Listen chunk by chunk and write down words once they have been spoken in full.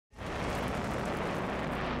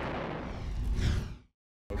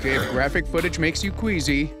Okay, if graphic footage makes you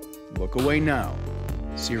queasy, look away now.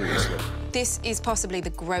 Seriously. This is possibly the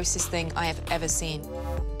grossest thing I have ever seen.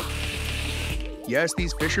 Yes,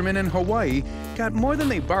 these fishermen in Hawaii got more than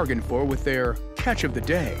they bargained for with their catch of the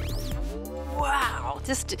day. Wow,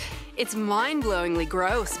 it's mind-blowingly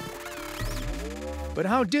gross. But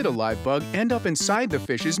how did a live bug end up inside the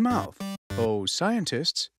fish's mouth? Oh,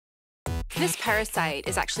 scientists. This parasite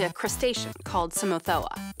is actually a crustacean called cymothoa,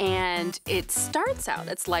 and it starts out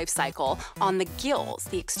its life cycle on the gills,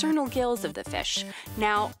 the external gills of the fish.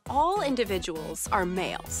 Now, all individuals are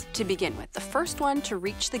males to begin with. The first one to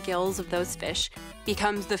reach the gills of those fish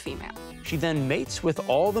becomes the female. She then mates with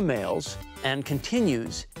all the males and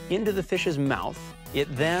continues into the fish's mouth. It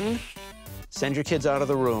then, send your kids out of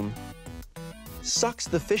the room, sucks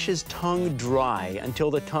the fish's tongue dry until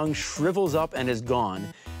the tongue shrivels up and is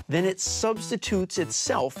gone. Then it substitutes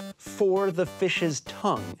itself for the fish's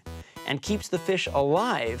tongue and keeps the fish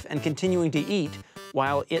alive and continuing to eat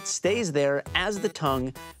while it stays there as the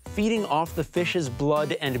tongue, feeding off the fish's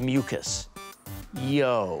blood and mucus.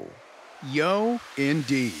 Yo. Yo,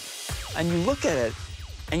 indeed. And you look at it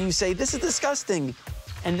and you say, this is disgusting.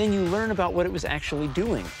 And then you learn about what it was actually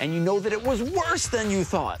doing. And you know that it was worse than you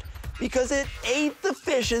thought because it ate the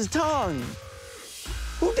fish's tongue.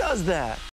 Who does that?